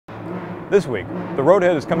This week, the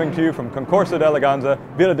Roadhead is coming to you from Concorso d'Eleganza,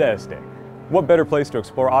 Villa d'Este. What better place to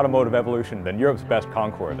explore automotive evolution than Europe's best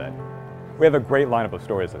concours event? We have a great lineup of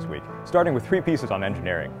stories this week, starting with 3 pieces on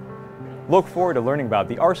engineering. Look forward to learning about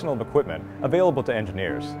the arsenal of equipment available to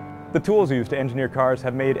engineers. The tools used to engineer cars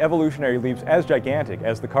have made evolutionary leaps as gigantic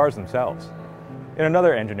as the cars themselves. In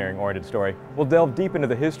another engineering-oriented story, we'll delve deep into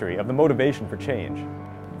the history of the motivation for change.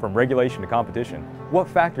 From regulation to competition, what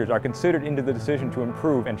factors are considered into the decision to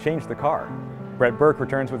improve and change the car? Brett Burke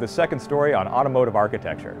returns with his second story on automotive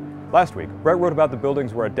architecture. Last week, Brett wrote about the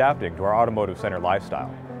buildings we're adapting to our automotive-centered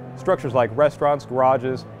lifestyle. Structures like restaurants,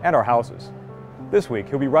 garages, and our houses. This week,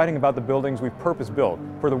 he'll be writing about the buildings we've purpose-built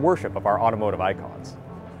for the worship of our automotive icons.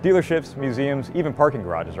 Dealerships, museums, even parking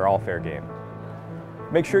garages are all fair game.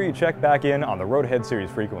 Make sure you check back in on the Roadhead series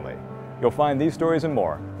frequently. You'll find these stories and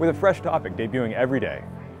more, with a fresh topic debuting every day,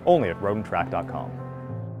 only at roadandtrack.com.